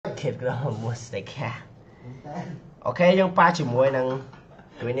kịp đó mua steak ha. Ok trong ba chỉ muối năng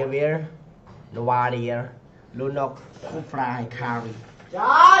Guinevere Novadia Lunok Fry Curry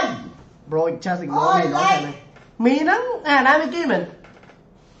trời bro cha dịch nói này nói này mì nắng à đá Miki mình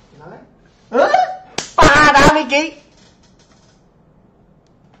ba đá Miki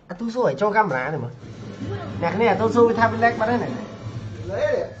à Tuzu phải cho camera rồi mà nè cái này là Tuzu với tham black bắt đấy này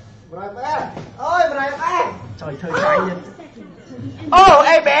lấy rồi ba ơi rồi ba trời thời trái nhân oh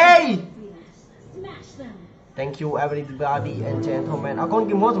hey baby thank you everybody and gentlemen con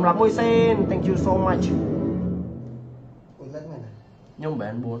kìm mua sầm lắm môi sen thank you so much nhưng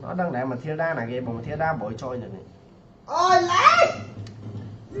bạn buồn nó đang để mà thiên đa là game mà thiên đa bội trôi này ôi lấy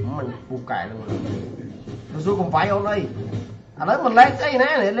mình buộc cải luôn rồi tôi cũng phải ông đây à đấy mình lấy cái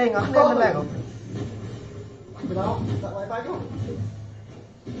này để lên ngắm lên lên không đâu tại wifi chứ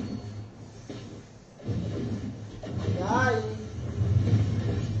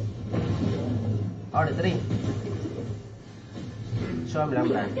rồi để tôi đi cho em làm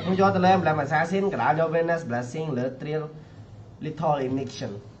lại không cho tôi làm assassin cả đã cho Venus blessing lỡ trial little ignition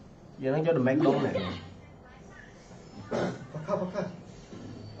giờ nó cho được mấy đông này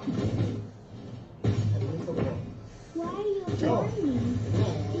Why are you ignoring me?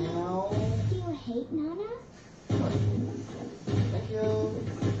 Do you hate Nana? Thank you.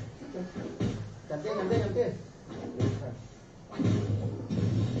 Cầm tiền.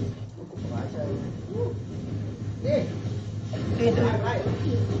 Đi. Đi từ.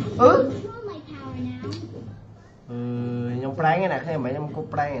 Nhông play cái này khi mà nhông cô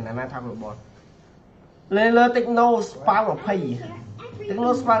play này là na tham được bọn. Lên lên techno spam của pay.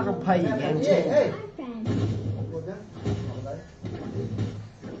 Techno spam của pay game chơi.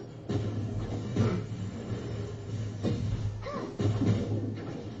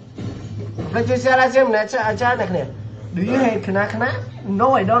 Let's just say that same chat này. Do you hate Kana?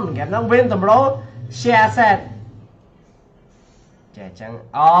 No, I don't. Get no win the bro. Share set. Trẻ trắng.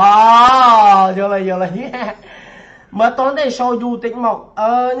 Vô lại. Mà tối nay show you tính mộc.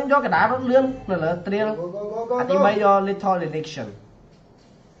 Nhưng cho cái đá rất lươn là trial. Thì bây giờ little addiction.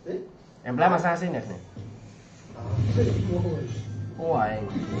 Em làm assassin này.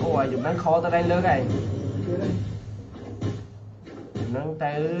 Ôi, dùng đánh khó tới đây nữa này. Nâng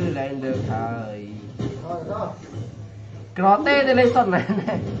tay lên được thời có tê thì lên sân này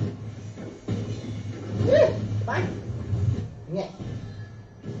này nghe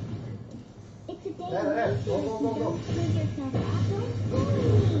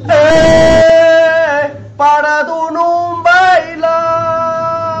para tu num baila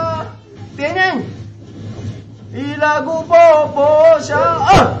tiếng nhanh ilagupo posha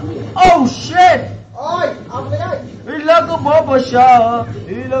oh shit ôi ông đây đây Ilago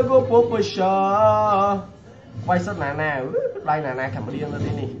Poposha quay sắt nà đây nà cầm điên lên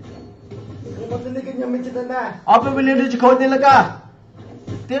đi bên bên đi chơi đi là cả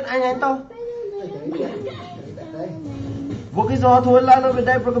tiết anh tao vô cái gió thôi là nó về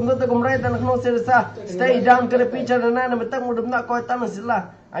đây program nó cũng ra ta nó sẽ ra stay down cái picture nà nó mới một đống nợ coi ta nó sẽ là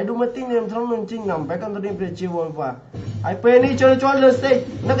ai đúng tin em thằng nó chinh ngầm phải con tôi đi về chiều và ai penny chơi cho lên stay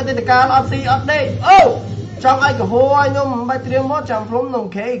nó cái tên là update trong ai cái hồ anh nhom bài tiền mót chẳng phom nồng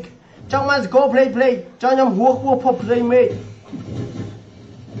cake trong ai go play cho nhom hua pop play me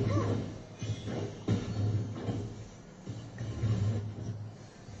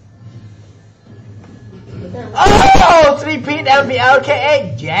three feet LBLKA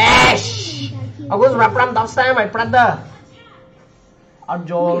yes I was rap ram top star my brother anh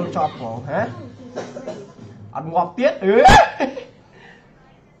vô chọc không hả anh ngọt tiết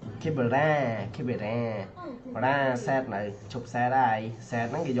khi bờ ra set này chụp xe đây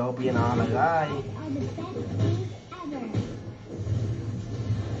set nó cái vô piano là rồi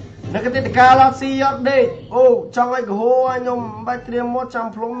nó cái tên Galaxy update trong anh hồ anh nhom bài tiền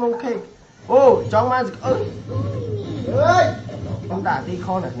 100 plum nông cake trong anh ơi em đã đi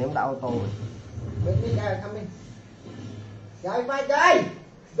kho này em đã auto rồi bên đi ra thăm đi chạy vai chạy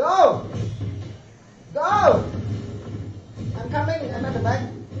go I'm coming I'm at the back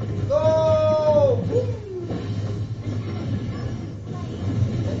go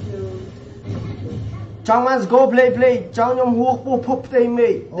trong anh go play trong nhóm hua pop play me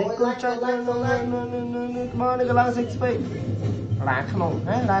để con chơi mà nó là six space lá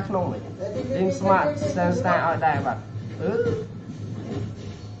không mày team smart stand star ở đây bạn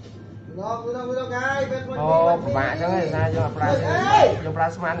bạn cho người ra cho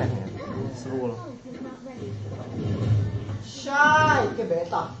plasma này rule sai cái bể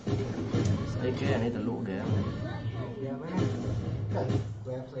tỏ cái này từ lũ để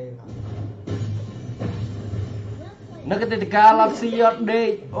nó cái tên cá lọc xì ở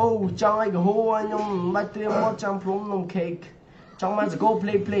đây ô trong ai cái hô anh nhom bắt tiêm một trăm phút nông cake trong mà go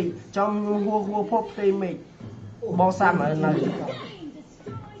play trong hua pop play mate bao xa mà này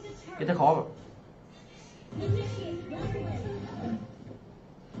cái thứ khó mà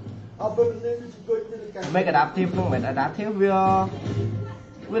mấy cái đạp tiếp không mày đã đạp thiếu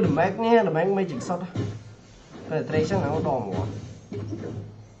với đầm bạc nhé đầm bạc mấy chỉnh sót cái tray sáng nào đỏ mỏ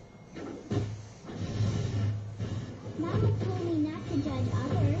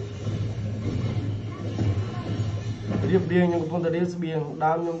điệp điên nhưng không thể điệp biếng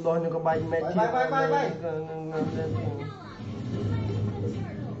đau nhưng đôi nhưng có bay mẹ thì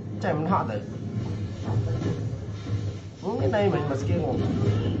chạy mình họ tới cái này mình mà kia ngủ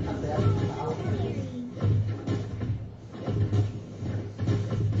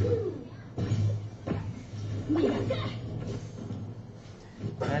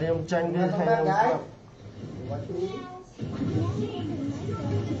hai em tranh đi hai em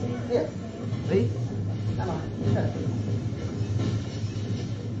đi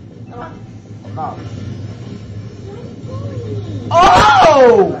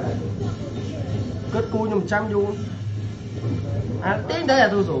oh cất cua nhầm trăm vô à tiếng đấy là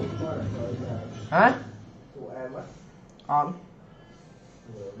tôi rủ hả on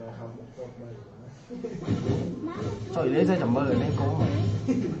trời lấy ra chầm mơ rồi nên cố mà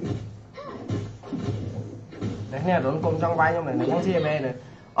này nè đón cùng trong vai trong này con xe bè này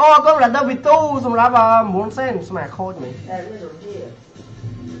ô có là đâu bị tu xong lá vào muốn xem mà khôi mày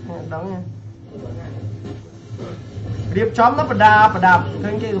đóng nha điệp chóm nó phải đạp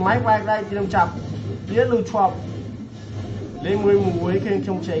kênh kia máy quay đây thì đâm chập biết lưu chọc lên mùi mùi kênh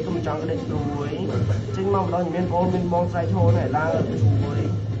trong cháy không chọn cái định đuối chính mong đó những miền bông sai thô này là đuối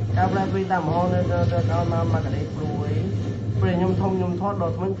cao ra vì tầm hôn nên mà cái đấy đuối bây giờ nhung thoát đó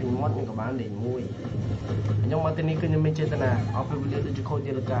vẫn phải ngon những các bạn để mùi nhưng mà tình hình mình chơi thế nào ở phía bên đây khôi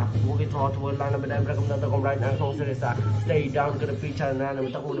tiền cả mua cái trò thôi là bên đây cũng đang công ra đang không sẽ ra stay down cái feature này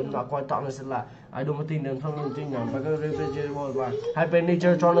mình tao muốn nó coi tao nó sẽ là ai đúng một tin đừng thông tin chính nhầm và cái refrigerator và hai bên đi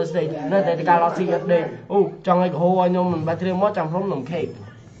chơi cho nó stay nó tại cái galaxy ở đây trong cái hồ anh em mình bắt thêm một trăm phong nồng cake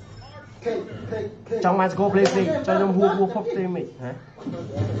trong mà go play cho nhóm hua pop team mình hả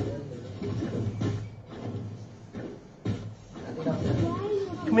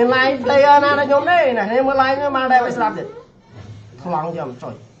mình like player nào là nhóm đây này nên mới like mà đây phải làm gì thằng chậm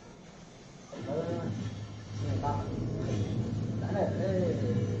trời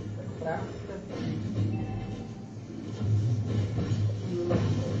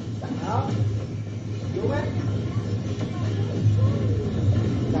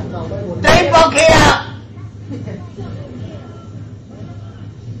tiếp vào kia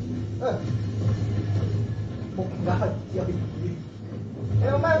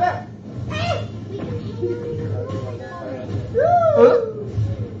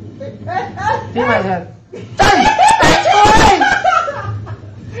tí mày rồi chạy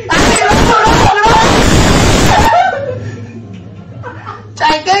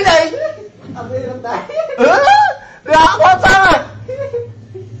chạy cái gì gõ quá sao rồi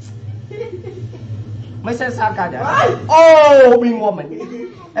mấy xe sao cả vậy ô bị ngộp mình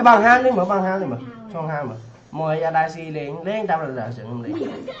cái bằng hai đi mà cho hai mà mời Adachi lên tao là sự không lên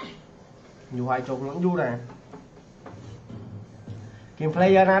dù hai chục lắm du này kim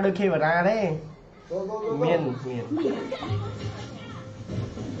player ra đôi khi mà ra đấy miền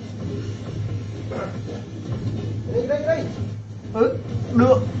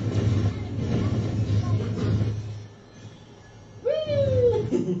được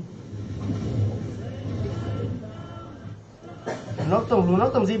nó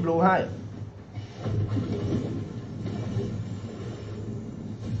tầm gì blue hai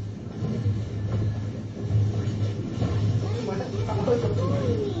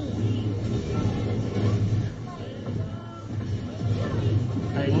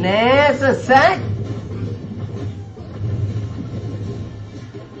nè sơ sát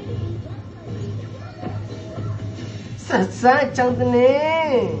chẳng thế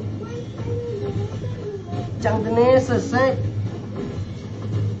nè sơ sát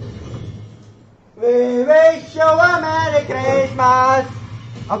We wish you a Merry Christmas.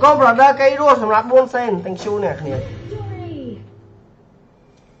 có brother cây đuaสำหรับbuôn sen thank you nè khỉ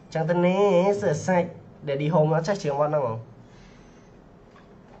chẳng thế nè sơ sát để đi home nó chắc chịu ngon không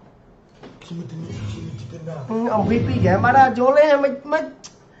ông VP game mà ra chỗ lên mấy 3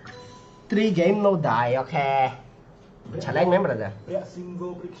 game no die okay challenge mấy mà ra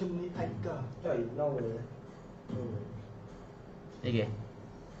Single prediction ni tiger. Trời no rồi. Đi kìa.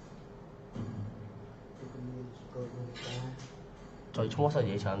 Trời chúng nó sao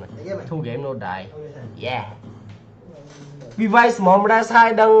vậy trời này. Thu game no die. Yeah. vì vậy mỏng ra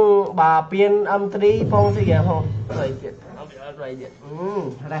sai đang bà piên âm tri phong gì kìa không rồi chuyện rồi chuyện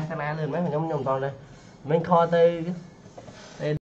đây thằng này lên mấy nhom nhom toàn đây mình kho tây